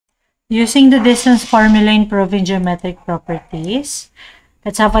Using the distance formula in proving geometric properties.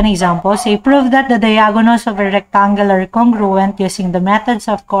 Let's have an example. Say, prove that the diagonals of a rectangle are congruent using the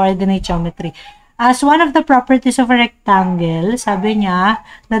methods of coordinate geometry. As one of the properties of a rectangle, sabi niya,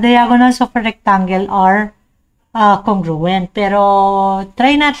 the diagonals of a rectangle are congruent. Pero,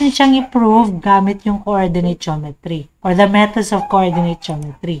 try natin siyang i-prove gamit yung coordinate geometry or the methods of coordinate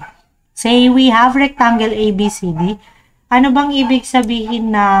geometry. Say, we have rectangle ABCD. Ano bang ibig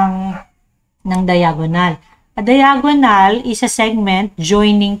sabihin ng diagonal? A diagonal is a segment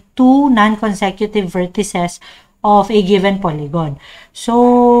joining two non-consecutive vertices of a given polygon.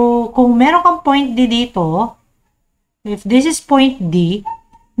 So, kung meron kang point D dito, if this is point D,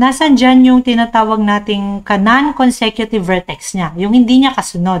 nasan dyan yung tinatawag nating non-consecutive vertex niya? Yung hindi niya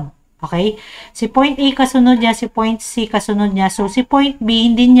kasunod. Okay? Si point A kasunod niya, si point C kasunod niya. So, si point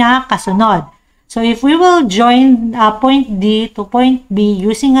B hindi niya kasunod. So, if we will join point D to point B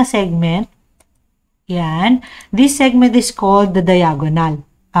using a segment, yan, this segment is called the diagonal.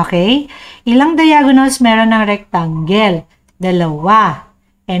 Okay? Ilang diagonals meron ng rectangle? Dalawa.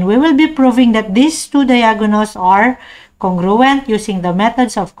 And we will be proving that these two diagonals are congruent using the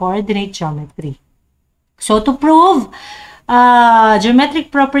methods of coordinate geometry. So, to prove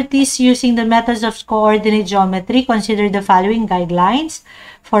geometric properties using the methods of coordinate geometry, consider the following guidelines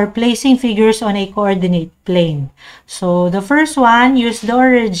for placing figures on a coordinate plane. So, the first one, use the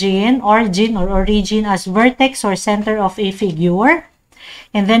origin as vertex or center of a figure.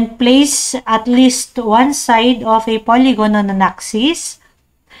 And then place at least one side of a polygon on an axis.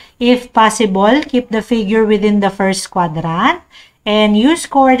 If possible, keep the figure within the first quadrant. And use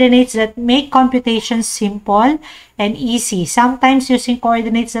coordinates that make computations simple and easy. Sometimes using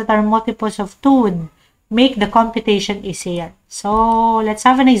coordinates that are multiples of 2 would make the computation easier. So, let's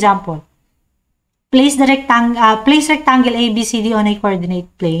have an example. Place rectangle ABCD on a coordinate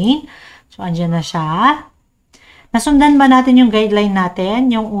plane. So, andyan na siya. Nasundan ba natin yung guideline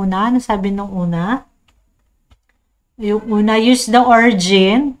natin? Yung una, nasabi nung una. Yung una, use the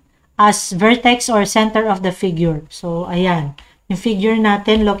origin as vertex or center of the figure. So, ayan. Yung figure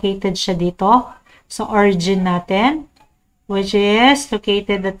natin, located siya dito. So, origin natin, which is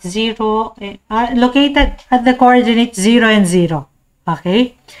located at located at the coordinate 0 and 0.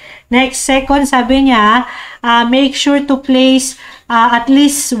 Okay? Next, second, sabi niya, make sure to place at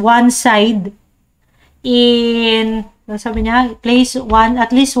least one side sabi niya, place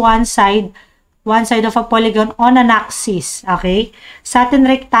at least one side of a polygon on an axis. Okay? Sa atin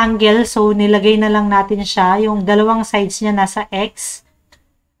rectangle, so nilagay na lang natin siya, yung dalawang sides niya nasa X.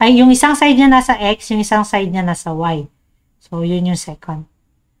 Ay, yung isang side niya nasa X, yung isang side niya nasa Y. So, yun yung second.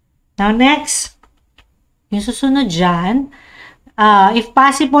 Now, next, yung susunod dyan, if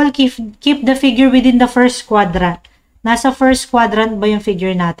possible, keep the figure within the first quadrant. Nasa first quadrant ba yung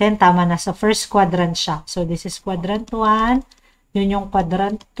figure natin? Tama, nasa first quadrant siya. So, this is quadrant 1, yun yung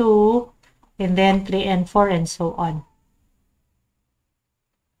quadrant 2, and then 3 and 4, and so on.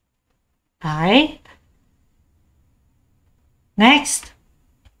 Okay? Next.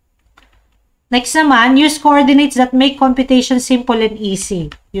 Next naman, use coordinates that make computation simple and easy.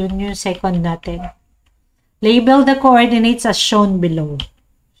 Yun yung second natin. Label the coordinates as shown below.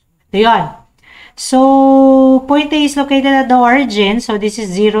 Ito yun. So, point A is located at the origin. So, this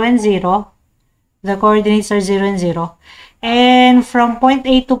is 0 and 0. The coordinates are 0 and 0. And from point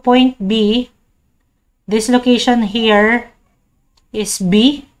A to point B, this location here is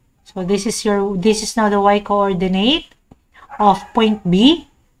B. So, this is now the Y coordinate of point B.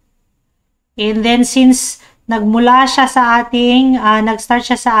 And then, since nagmula siya sa ating, nag-start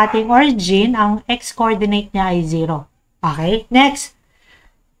siya sa ating origin, ang X coordinate niya ay 0. Okay? Next.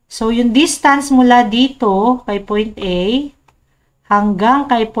 So, yung distance mula dito kay point A hanggang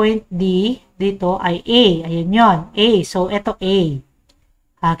kay point D dito ay A. Ayun yun. A. So, ito A.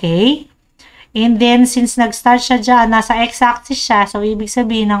 Okay? And then, since nag-start siya dyan, nasa x-axis siya, so, ibig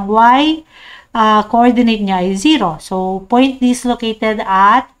sabihin ng Y coordinate niya ay 0. So, point D is located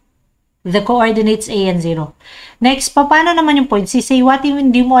at the coordinates A and 0. Next, paano naman yung point C? Say, what if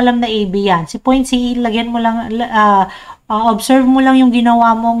hindi mo alam na AB yan? Si point C, lagyan mo lang, observe mo lang yung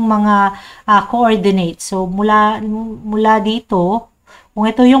ginawa mong mga coordinates. So, mula dito, kung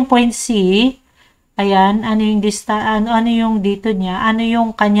ito yung point C, ayan, ano yung dito niya, ano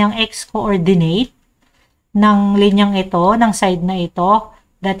yung kanyang x coordinate ng linyang ito, ng side na ito,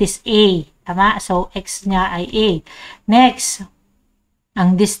 that is A. Tama? So, x niya ay A. Next,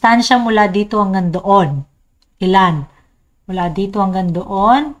 ang distansya mula dito hanggang doon. Ilan? Mula dito hanggang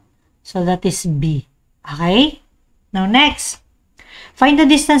doon. So, that is B. Okay? Now, next. Find the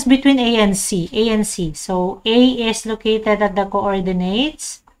distance between A and C. A and C. So, A is located at the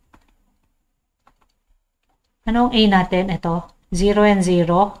coordinates Anong A natin? Ito, 0 and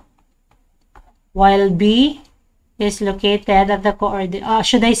 0. While B is located at the coordinate,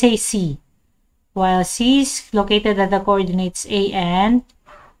 should I say C? While C is located at the coordinates A and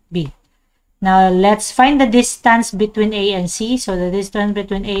B. Now, let's find the distance between A and C. So, the distance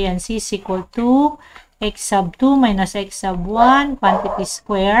between A and C is equal to x sub 2 minus x sub 1 quantity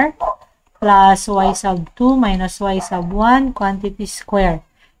square plus y sub 2 minus y sub 1 quantity square.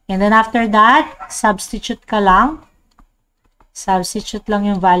 And then after that, substitute ka lang. Substitute lang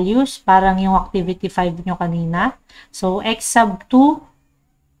yung values. Parang yung activity 5 nyo kanina. So, x sub 2.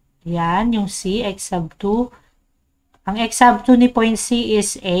 Yan, yung C, x sub 2. Ang x sub 2 ni point C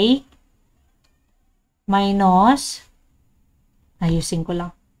is A. Minus. Ayusin ko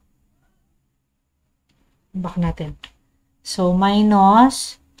lang. Back natin. So,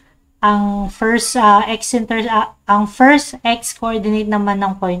 minus. Ang first x coordinate naman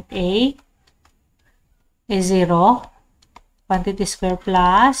ng point A is 0. Quantity square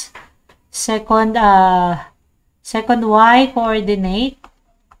plus second y coordinate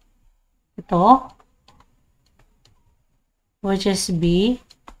ito, which is B,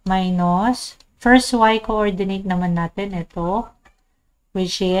 minus first y coordinate naman natin ito,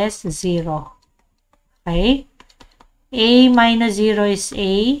 which is 0. Okay? A minus 0 is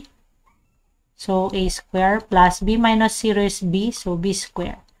A. So, A square plus B minus 0 is B. So, B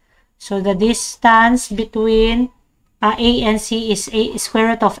square. So, the distance between A and C is A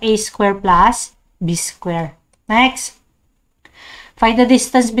square root of A square plus B square. Next. Find the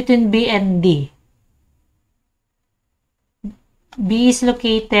distance between B and D. B is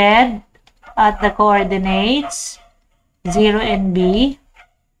located at the coordinates 0 and B.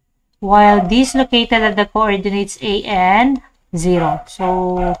 While D is located at the coordinates A and 0.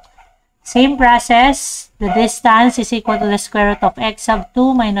 So, same process. The distance is equal to the square root of x sub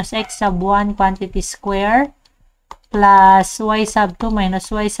 2 minus x sub 1 quantity square plus y sub 2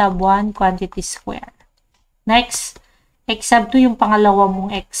 minus y sub 1 quantity square. Next, x sub 2 yung pangalawa mong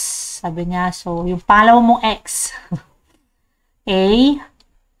x. Sabi niya, so yung pangalawa mong x. A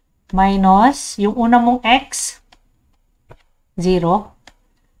minus yung una mong x, 0,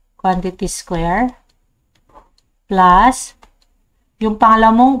 quantity square, plus yung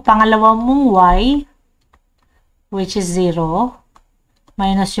pangalawa mong y, which is 0,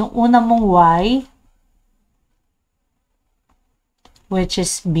 minus yung una mong y, which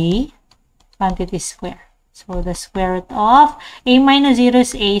is b, quantity square. So, the square root of a minus 0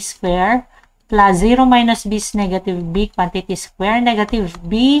 is a square, plus 0 minus b is negative b, quantity square. Negative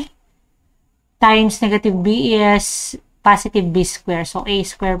b times negative b is positive b square. So, a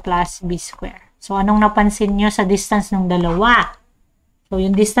square plus b square. So, anong napansin nyo sa distance ng dalawa? So,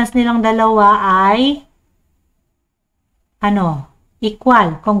 yung distance nilang dalawa ay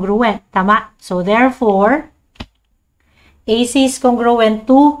equal, congruent. Tama? So, therefore, AC is congruent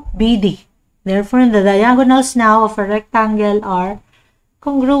to BD. Therefore, the diagonals now of a rectangle are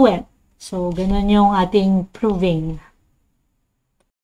congruent. So, ganun yung ating proving.